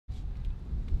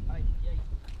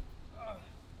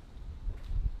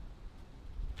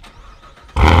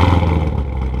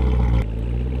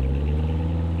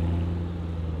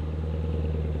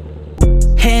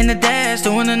in the dash,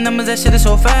 doing the numbers, that shit is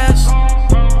so fast.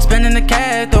 Spending the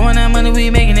cash, throwing that money,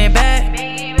 we making it back.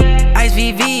 Ice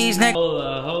VVs, next.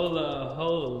 Hold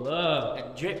up.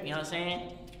 A drip, you know what I'm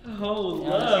saying? Hold You know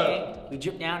what I'm up. saying? We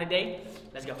drip down today.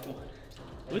 Let's go.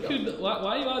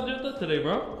 Why you all dripped up today,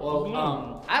 bro?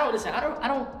 Well, I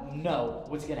don't know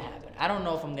what's gonna happen. I don't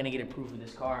know if I'm gonna get approved for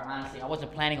this car. Honestly, I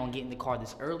wasn't planning on getting the car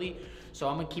this early, so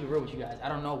I'm gonna keep it real with you guys. I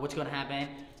don't know what's gonna happen.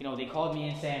 You know, they called me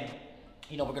and said,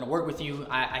 you know, we're gonna work with you.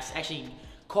 I actually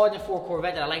called it for a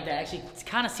Corvette that I like that actually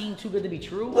kind of seemed too good to be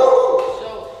true.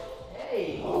 So,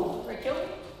 hey, did I kill me?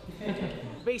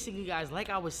 Basically, guys, like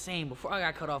I was saying before I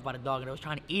got cut off by the dog and it was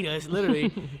trying to eat us,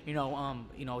 literally. you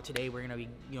know, today we're gonna be,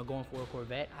 going for a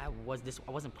Corvette. I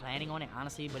wasn't planning on it,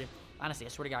 honestly. But honestly, I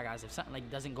swear to God, guys, if something like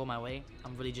doesn't go my way,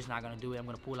 I'm really just not gonna do it. I'm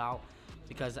gonna pull out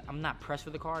because I'm not pressed for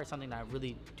the car. It's something that I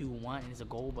really do want and it's a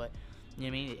goal, but you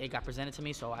know what I mean? It got presented to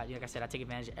me, so like I said, I take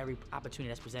advantage of every opportunity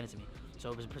that's presented to me. So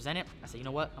it was presented. I said, you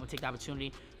know what? I'm gonna take the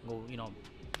opportunity and go,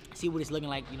 see what it's looking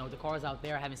like. The cars out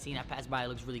there, I haven't seen. I passed by. It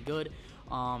looks really good.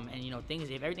 And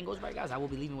if everything goes right, guys, I will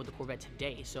be leaving with the Corvette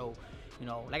today. So,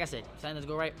 like I said, if something doesn't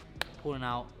go right, pulling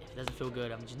out. If it doesn't feel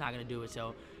good, I'm just not gonna do it.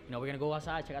 So, we're gonna go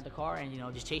outside, check out the car, and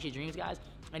just chase your dreams, guys.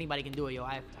 Anybody can do it, yo.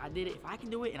 I did it. If I can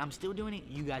do it, and I'm still doing it,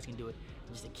 you guys can do it.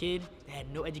 I'm just a kid that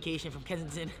had no education from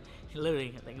Kensington.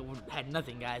 Literally, had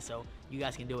nothing, guys. So you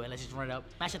guys can do it. Let's just run it up.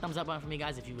 Smash that thumbs up button for me,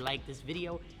 guys, if you like this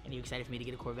video and you're excited for me to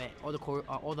get a Corvette. All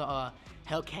the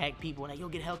Hellcat people like, yo,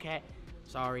 get a Hellcat.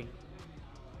 Sorry.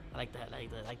 I like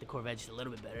the Corvette just a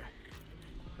little bit better.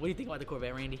 What do you think about the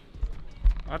Corvette, Randy?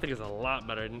 I think it's a lot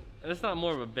better. It's not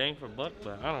more of a bang for buck,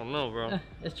 but I don't know, bro.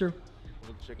 It's true.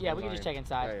 Yeah, we can just check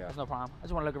inside. Yeah. That's no problem. I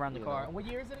just want to look around the car. What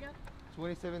year is it again?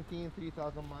 2017,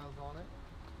 3,000 miles on it.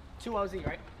 2LZ,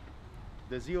 right?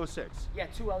 The Z06. Yeah,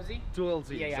 2LZ. 2LZ.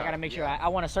 Yeah, exactly. I gotta make sure. I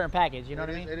want a certain package. You know it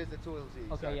what I mean? It is a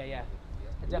 2LZ. Okay, exactly. yeah.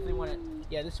 I definitely want it.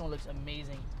 Yeah, this one looks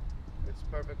amazing. It's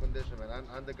perfect condition, man.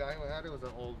 And the guy who had it was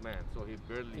an old man, so he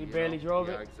barely. Drove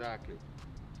it. Yeah, exactly.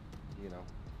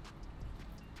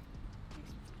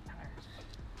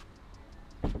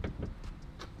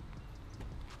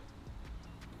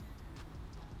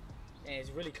 And it's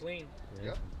really clean.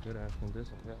 Yeah, good ass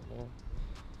condition. Yeah, man.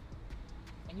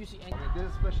 And you see, this is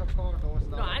a special car, though. It's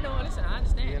not. No, I know. Listen, I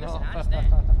understand. Listen, I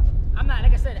understand. I'm not,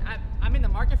 like I said, I'm in the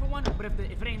market for one, but if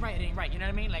it ain't right, it ain't right. You know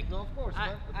what I mean? Like, no, of course,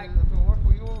 man. If it work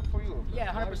for you, work for you.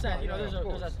 Yeah, 100%. There's a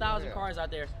 1,000 cars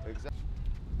out there. Exactly.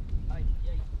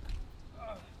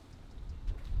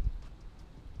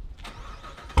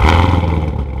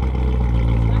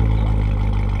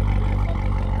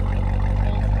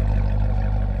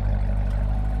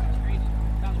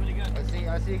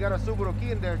 I see you got a Subaru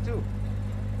key in there too.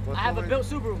 I have a built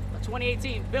Subaru, a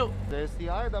 2018 built. The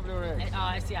STI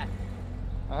WRX? STI.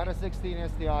 I had a 16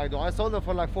 STI though. I sold it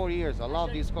for like 4 years. I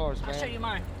love these cars, man. I'll show you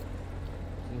mine.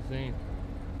 It's insane.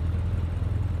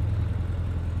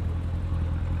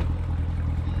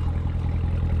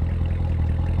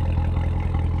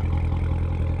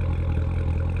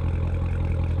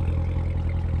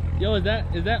 Yo, is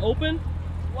that open?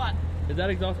 What? Is that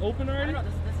exhaust open already? I don't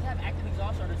know. Does it have active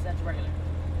exhaust or does that regular?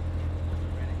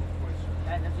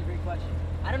 That's a great question.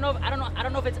 I don't know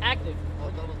if it's active.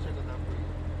 I'll double check on that for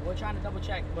you. We're trying to double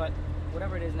check, but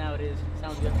whatever it is now, it is.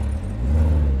 Sounds good.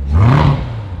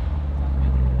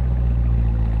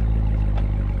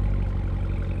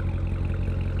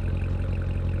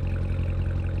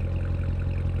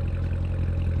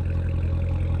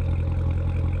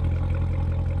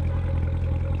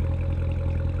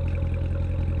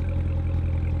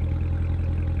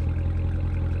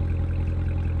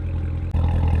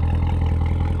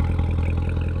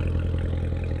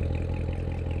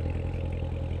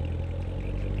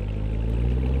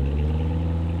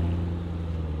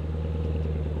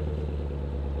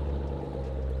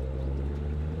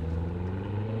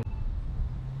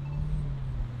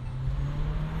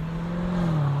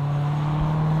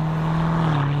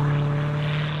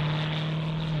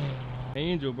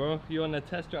 Angel, bro, you on the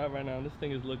test drive right now. This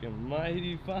thing is looking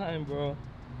mighty fine, bro.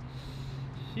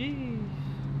 Sheesh.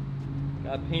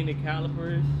 Got painted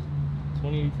calipers,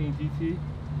 2018 GT.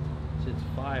 Shit's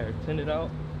fire. Tinted out.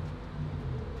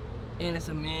 And it's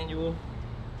a manual.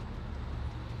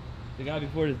 The guy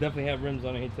before this definitely had rims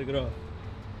on it. He took it off.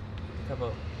 Type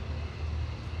of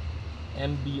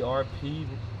MBRP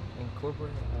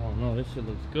incorporated. I don't know. This shit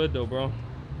looks good though, bro.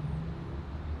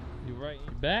 You right?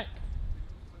 You back?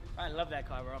 I love that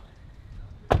car,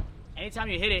 bro. Anytime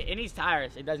you hit it, it needs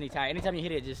tires. It does need tires. Anytime you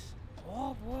hit it, just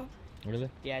oh, boy. Really?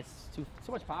 Yeah, it's too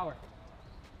much power.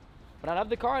 But I love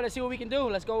the car. Let's see what we can do.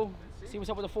 Let's go see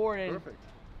what's up with the Ford, and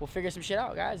we'll figure some shit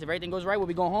out, guys. If everything goes right, we'll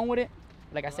be going home with it.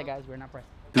 Like I said, guys, we're not pressed.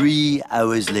 3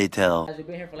 hours later. Guys, we've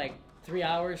been here for like 3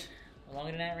 hours.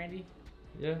 Longer than that, Randy?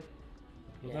 Yeah.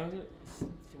 What time is it?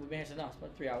 We've been here since now. It's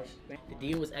about 3 hours. The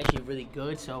deal was actually really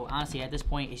good. So honestly, at this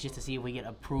point, it's just to see if we get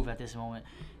approved at this moment.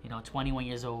 You know, 21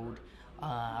 years old.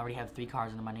 I already have 3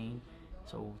 cars under my name.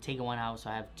 So taking one out, so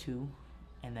I have 2.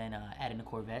 And then adding the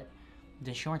Corvette. The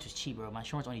insurance was cheap, bro. My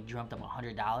insurance only jumped up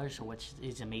 $100, so which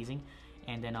is amazing.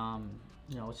 And then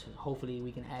you know, hopefully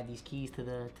we can add these keys to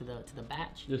the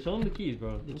batch. Just show them the keys,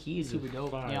 bro. The keys super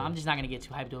dope. Fire. You know, I'm just not gonna get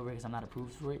too hyped over it because I'm not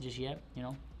approved for it just yet. You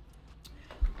know.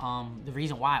 The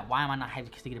reason why am I not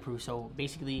hyped to get approved? So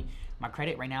basically, my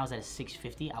credit right now is at a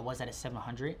 650. I was at a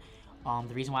 700.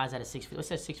 The reason why I was at a 650, it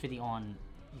says 650 on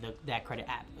that credit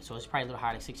app, so it's probably a little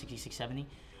higher, like 660, 670.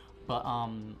 But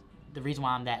the reason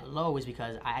why I'm that low is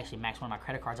because I actually maxed one of my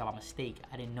credit cards out by mistake.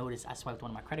 I didn't notice I swiped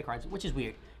one of my credit cards, which is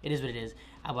weird. It is what it is.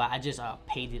 I just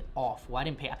paid it off. Well, I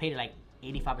didn't pay. I paid it like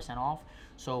 85% off.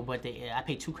 So, but I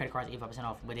paid 2 credit cards 85%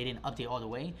 off, but they didn't update all the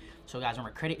way. So, guys,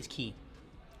 remember, credit is key.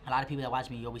 A lot of people that watch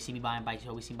me, you always see me buying bikes, you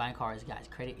always see me buying cars. Guys,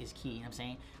 credit is key. You know what I'm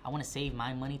saying? I want to save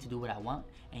my money to do what I want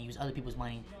and use other people's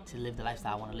money to live the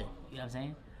lifestyle I want to live. You know what I'm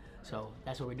saying? So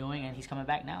that's what we're doing, and he's coming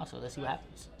back now, so let's see what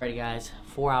happens. Alrighty, guys,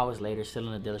 4 hours later,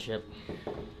 still in the dealership.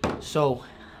 So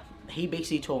he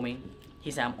basically told me, he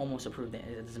said I'm almost approved.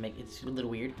 It doesn't make, it's a little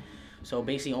weird. So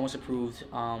basically almost approved.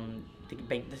 The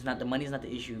bank, the money's not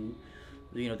the issue.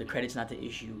 You know, the credit's not the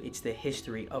issue. It's the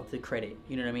history of the credit.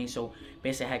 You know what I mean? So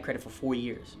basically I had credit for 4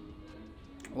 years.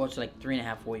 Well, it's like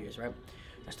 3.5, 4 years, right?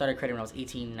 I started credit when I was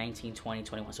 18, 19, 20,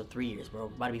 21. So 3 years, bro.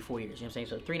 About to be 4 years. You know what I'm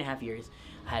saying? So 3.5 years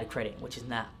I had credit, which is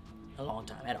not a long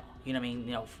time at all. You know what I mean?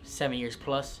 You know, 7 years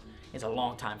plus is a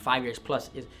long time. 5 years plus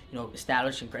is, you know,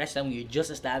 establishing credit. That's when you're just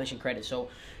establishing credit. So,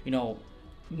 you know,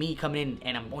 me coming in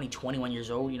and I'm only 21 years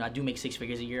old, you know, I do make 6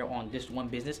 figures a year on this one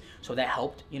business. So that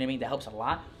helped. You know what I mean? That helps a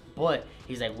lot. But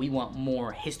he's like, we want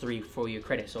more history for your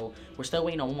credit. So we're still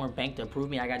waiting on one more bank to approve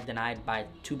me. I got denied by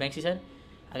 2 banks, he said.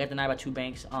 I got denied by 2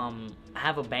 banks. I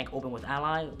have a bank open with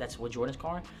Ally. That's with Jordan's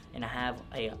car. And I have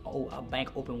a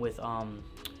bank open with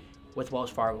Wells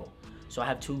Fargo. So I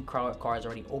have 2 cars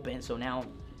already open. So now,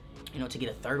 you know, to get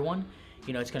a 3rd one,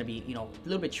 you know, it's going to be, you know, a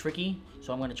little bit tricky.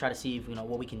 So I'm going to try to see if, you know,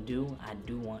 what we can do. I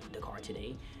do want the car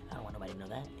today. I don't want nobody to know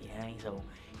that. Yeah, so,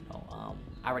 you know,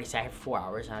 I already sat here for 4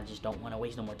 hours. And I just don't want to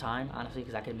waste no more time, honestly,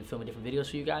 because I could have been filming different videos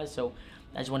for you guys. So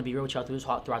I just want to be real with y'all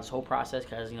throughout this whole process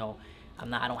because, you know,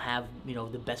 I don't have, you know,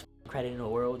 the best credit in the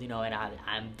world, you know, and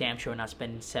I'm damn sure not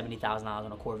spending $70,000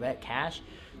 on a Corvette cash.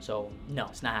 So, no,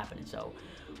 it's not happening. So,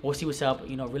 we'll see what's up.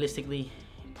 You know, realistically,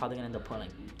 probably going to end up putting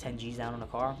like 10 G's down on the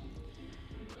car.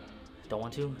 Don't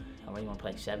want to. I really want to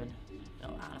put like 7. You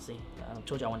know, honestly, I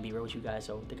told you I want to be real with you guys.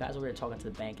 So, the guys over there talking to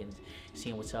the bank and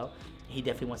seeing what's up. He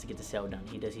definitely wants to get the sale done.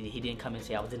 He does. He didn't come and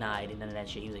say I was denied and none of that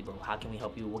shit. He was like, bro, how can we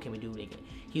help you? What can we do? Like,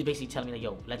 he was basically telling me like,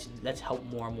 yo, let's help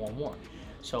more and more and more.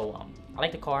 So I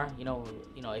like the car. You know,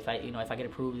 if I get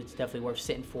approved, it's definitely worth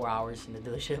sitting 4 hours in the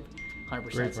dealership.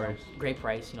 100%. Great price. So, great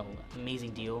price. You know,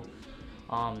 amazing deal.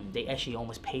 They actually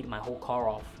almost paid my whole car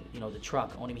off. You know, the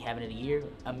truck, only me having it a year,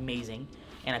 amazing,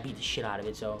 and I beat the shit out of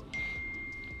it. So.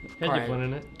 Had your fun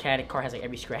in it. Car has like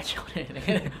every scratch on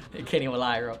it. I can't even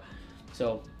lie, bro.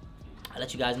 So I'll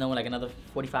let you guys know in like another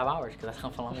 45 hours because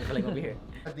that's how long we're really gonna be here.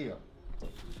 Idea.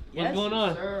 What's going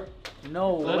on? Sir,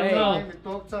 No Let way. him know. it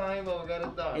took time, but we got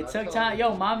it done. It That's took all. time.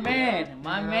 Yo, my man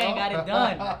got it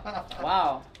done.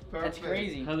 Wow, that's Perfect.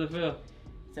 crazy. How's it feel?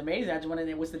 It's amazing. I just want to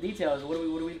know what's the details. What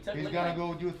do we He's look gonna like?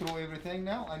 go do through everything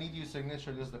now. I need your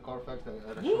signature. This is the Carfax that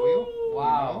I show Woo! you.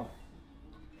 Wow.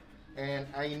 You know? And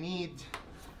I need.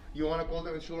 You wanna call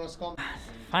the insurance company?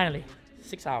 Finally,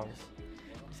 6 hours.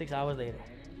 6 hours later.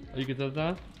 Oh, you can tell the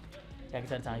time? Yeah, I can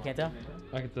tell the time. You can't tell?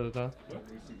 I can tell the time.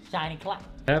 Shiny clock.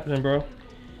 What's happening, bro?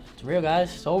 It's real,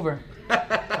 guys. It's over.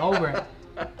 It's over.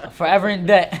 Forever in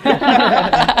debt.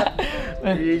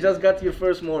 You just got your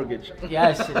first mortgage.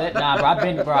 Yes, nah,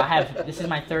 bro. This is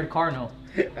my 3rd car note.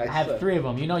 I have 3 of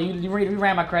them. You know, you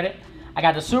ran my credit. I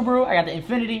got the Subaru, I got the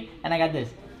Infiniti, and I got this.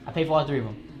 I paid for all 3 of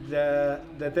them.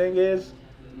 The thing is,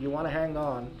 you want to hang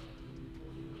on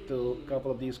to a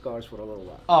couple of these cars for a little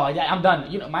while. Oh, yeah, I'm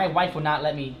done. You know, my wife would not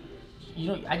let me. You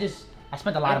know, I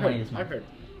spent a lot of money this month. I heard.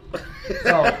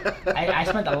 So I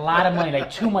spent a lot of money, like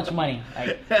too much money.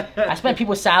 Like I spent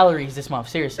people's salaries this month.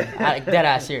 Seriously, dead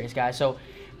ass serious, guys. So,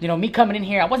 you know, me coming in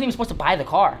here, I wasn't even supposed to buy the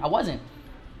car. I wasn't.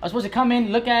 I was supposed to come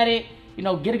in, look at it, you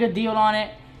know, get a good deal on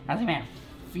it. And I was like, man,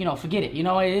 you know, forget it. You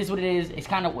know, it is what it is. It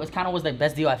kind of was the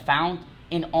best deal I found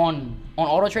on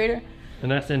Auto Trader.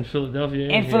 And that's in Philadelphia.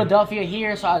 In Philadelphia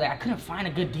here, so I was like, I couldn't find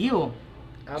a good deal.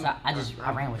 I ran with it.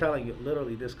 I'm telling you,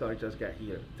 literally, this car just got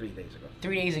here 3 days ago.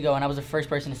 3 days ago, and I was the first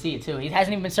person to see it too. It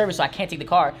hasn't even been serviced, so I can't take the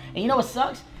car. And you know what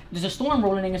sucks? There's a storm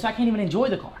rolling in, so I can't even enjoy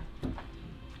the car.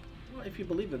 Well, if you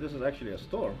believe that this is actually a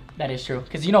storm. That is true,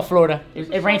 because you know Florida,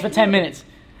 it rains for 10 minutes.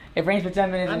 It rains for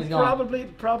 10 minutes and And it's gone.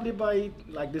 probably by,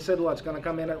 like they said, it's gonna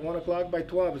come in at 1 o'clock. By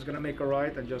 12, it's gonna make a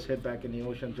right and just hit back in the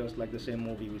ocean, just like the same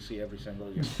movie we see every single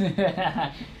year. So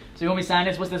you want me to sign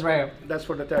this? What's this right here? That's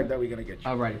for the tag that we're gonna get you.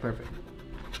 Alrighty, perfect.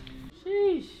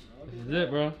 Sheesh. This is it,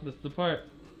 bro. This is the part.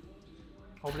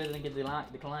 Hopefully it doesn't get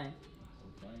declined.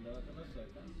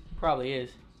 Probably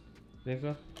is. Think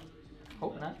so?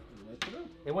 Hope not.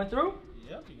 It went through?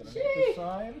 Yep, you're gonna Jeez. hit the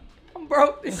sign. I'm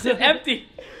broke. This is empty.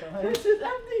 This is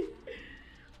empty.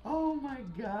 Oh my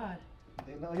god.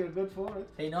 They know you're good for it.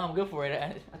 They know I'm good for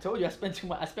it. I told you I spent too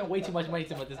much. I spent way too much money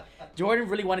with this. Jordan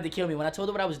really wanted to kill me when I told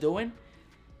her what I was doing,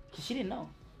 cause she didn't know.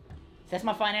 That's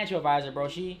my financial advisor, bro.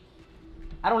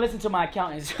 I don't listen to my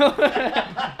accountant, so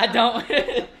I don't.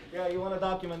 Yeah, you want to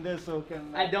document this so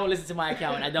can. I don't listen to my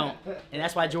accountant. I don't, and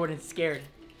that's why Jordan's scared.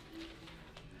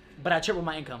 But I triple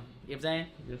my income. You know what I'm saying?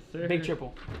 Yes, sir. Big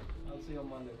triple. I'll see you on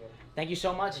Monday, bro. Thank you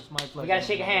so much. It's my pleasure. We gotta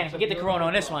shake a hand. Forget the Corona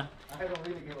on this one. I don't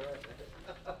really give a rest.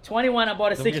 21. I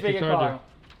bought a Don't forget six-figure your charger. car.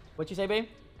 What you say, babe?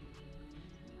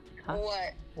 Huh?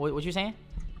 What you saying?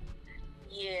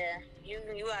 Yeah,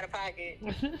 you out of pocket.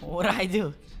 What did I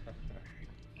do?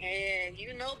 Yeah,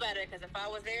 you know better, because if I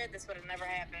was there, this would have never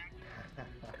happened.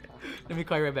 Let me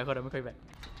call you right back. Hold on, let me call you back.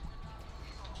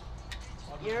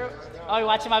 Oh, you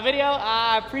watching my video?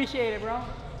 I appreciate it, bro.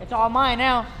 It's all mine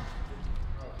now.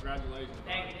 Congratulations.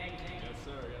 Thank you, thank you, thank you. Yes,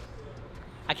 sir. Yes,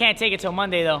 sir. I can't take it till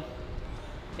Monday, though.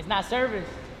 It's not service.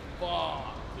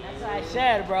 That's what I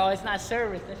said, bro. It's not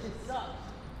service. That shit sucks.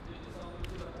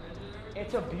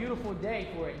 It's a beautiful day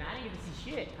for it, and I didn't get to see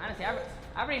shit. Honestly, I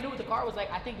already knew what the car was like.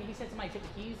 I think he said somebody took the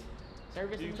keys,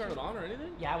 service. Did you turn it on or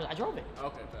anything? Yeah, I drove it.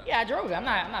 Okay. Fair. Yeah, I drove it. I'm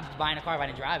not buying a car if I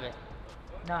didn't drive it.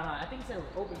 No, I think he said it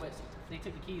was open, but they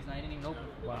took the keys and I didn't even open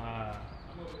it. Wow.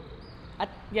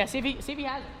 Yeah, see if he has it.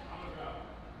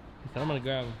 He said I'm gonna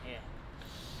grab him. Yeah.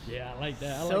 Yeah, I like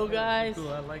that. I So like that. guys,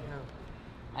 Cool. I like him.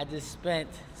 I just spent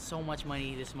so much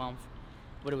money this month,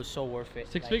 but it was so worth it.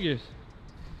 Six Like, figures.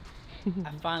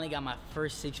 I finally got my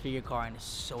first six-figure car, and it's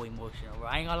so emotional, bro.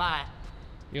 I ain't gonna lie.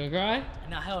 You gonna cry?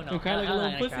 No, hell no. You cry like a I'm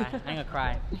little not gonna pussy? cry. I ain't gonna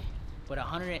cry. But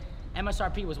 100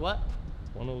 MSRP was what?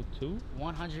 102.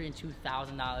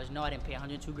 $102,000. No, I didn't pay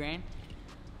 102 grand.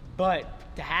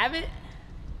 But to have it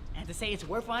and to say it's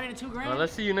worth 102 grand.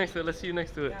 Let's see you next to it. Let's see you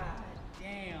next to it. God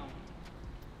damn.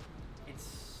 It's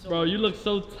so. Bro, you look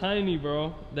so tiny,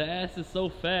 bro. The ass is so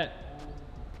fat.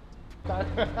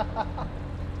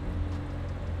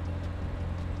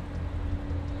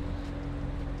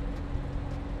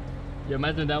 You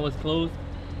imagine that was closed?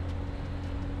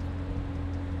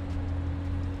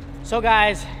 So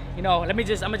guys, you know, I'm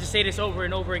gonna just say this over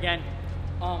and over again.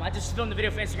 I just filmed the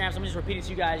video for Instagram, so I'm just repeating to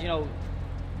you guys, you know,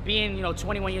 being,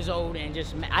 21 years old and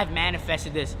I've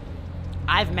manifested this.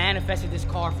 I've manifested this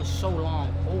car for so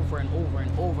long, over and over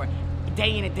and over,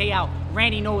 day in and day out.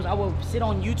 Randy knows I will sit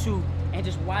on YouTube and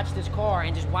just watch this car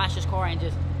and it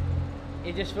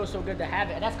just feels so good to have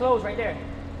it. And that's closed right there.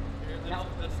 Now,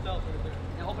 That's stealth right there.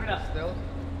 now open it up. Still?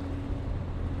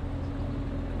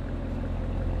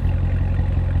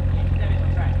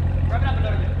 Rub it up a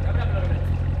little bit. Rub it up a little bit.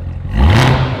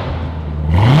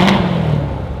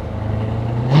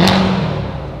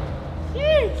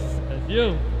 Jeez. That's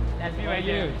you. That's me right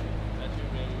you. there. That's you,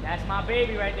 baby. That's my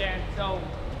baby right there. So,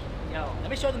 let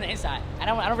me show them the inside. I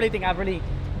don't really think I've really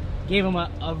gave them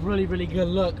a really good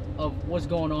look of what's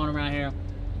going on around here.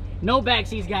 No back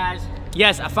seats, guys.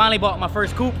 Yes, I finally bought my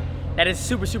first coupe. That is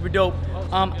super dope.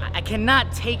 I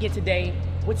cannot take it today,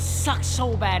 which sucks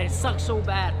so bad. It sucks so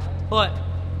bad. But,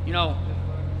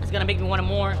 it's gonna make me want it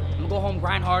more. I'm gonna go home,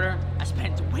 grind harder. I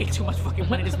spent way too much fucking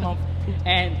money this month.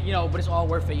 And, but it's all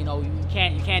worth it. You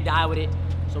can't die with it.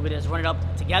 So we just run it up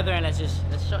together and let's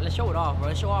show it off, bro.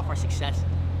 Let's show off our success.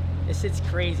 This shit's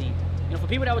crazy. For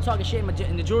people that were talking shit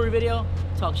in the jewelry video,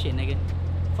 talk shit, nigga.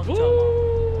 Fucking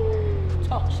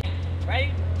talk shit.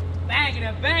 Right? Bang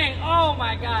and a bang. Oh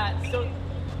my God. So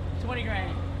 20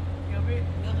 grand. You know what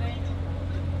I'm saying?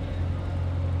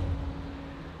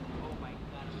 Oh my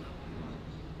God.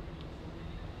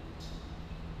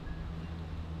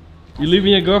 You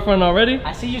leaving your girlfriend already?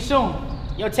 I see you soon.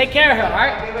 Yo, take care of her,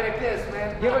 alright? Give it a kiss,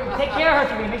 man. Take care of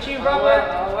her for me. Make sure you rub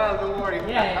her. Oh, well, don't worry.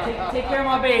 Yeah, take care of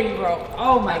my baby, bro.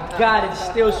 Oh my God, it's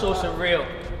still so surreal.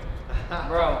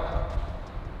 Bro.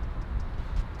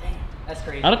 Damn. That's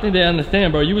crazy. I don't think they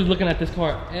understand, bro. You was looking at this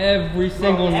car every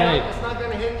single night. It's not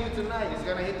gonna hit you tonight. It's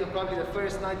gonna hit you probably the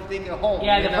first night you take it home.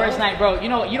 Yeah, the first night, bro. You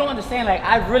know, you don't understand. Like,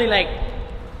 I really like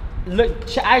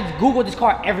I Googled this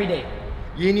car every day.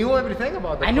 You knew everything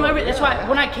about that. I knew everything. That's why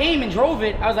when I came and drove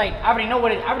it, I was like, I already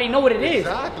know what it is.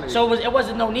 Exactly. So it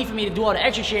wasn't no need for me to do all the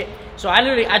extra shit. So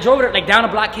I drove it like down the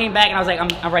block, came back, and I was like,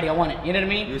 I'm ready. I want it. You know what I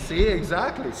mean? You see,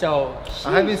 exactly. So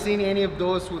I haven't seen any of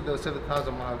those with the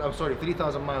 7,000 miles. I'm sorry,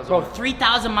 3,000 miles. Bro,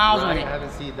 3,000 miles on it. I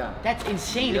haven't seen that. That's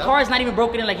insane. Yep. The car is not even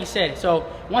broken in like you said. So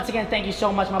once again, thank you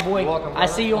so much, my boy. You're welcome, I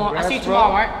see you tomorrow, Congrats,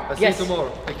 Art. I'll see you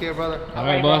tomorrow. Take care, brother. All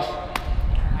right, boss.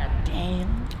 God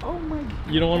damn. Oh my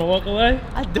God. You don't want to walk away?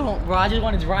 I don't, bro. I just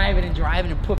want to drive it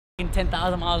and put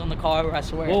 10,000 miles on the car, bro, I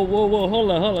swear. Whoa,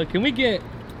 hold on. Can we get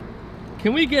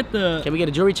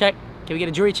a jury check? Can we get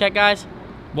a jury check, guys?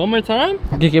 one more time?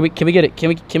 Can we get it? Can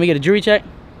we get a jury check?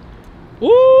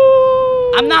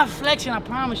 Ooh! I'm not flexing, I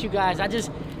promise you guys. I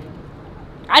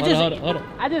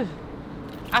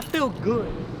feel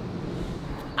good.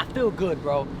 I feel good,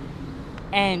 bro.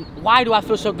 And why do I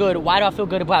feel so good? Why do I feel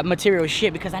good about material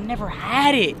shit? Because I never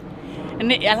had it.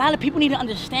 And a lot of people need to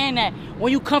understand that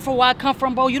when you come from where I come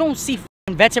from, bro, you don't see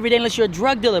vets every day unless you're a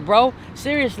drug dealer, bro.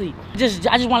 Seriously. I just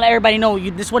want to let everybody know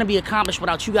this wouldn't be accomplished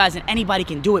without you guys, and anybody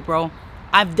can do it, bro.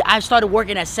 I started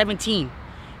working at 17.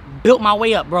 Built my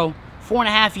way up, bro.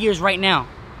 4.5 years right now.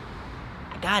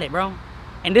 I got it, bro.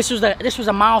 And this was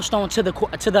a milestone to the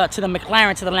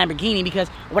McLaren, to the Lamborghini, because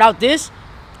without this,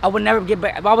 I would never get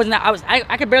back.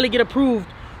 I could barely get approved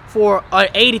for an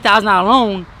 $80,000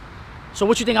 loan. So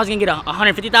what you think I was gonna get a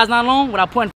 $150,000 loan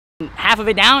without putting half of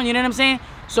it down? You know what I'm saying?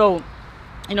 So,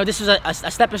 you know, this was a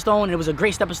stepping stone, and it was a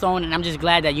great stepping stone, and I'm just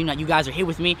glad that you guys are here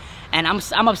with me. And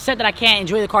I'm upset that I can't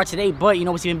enjoy the car today, but you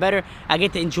know what's even better? I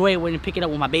get to enjoy it when I pick it up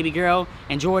with my baby girl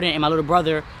and Jordan and my little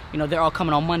brother. You know, they're all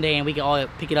coming on Monday, and we can all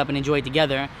pick it up and enjoy it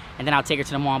together. And then I'll take her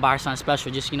to the mall and buy her something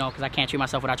special, just, you know, because I can't treat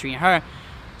myself without treating her.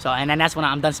 So, and then that's when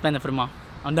I'm done spending for the month.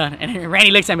 I'm done. And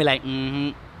Randy looks at me like,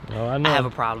 Oh, I know. I have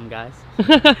a problem, guys.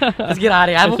 Let's get out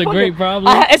of here. It's a great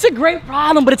problem. It's a great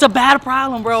problem, but it's a bad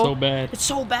problem, bro. So bad. It's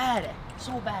so bad.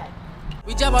 So bad.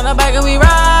 We jump on the back and we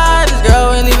ride. This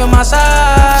girl ain't leaving my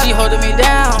side. She holding me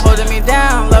down, holding me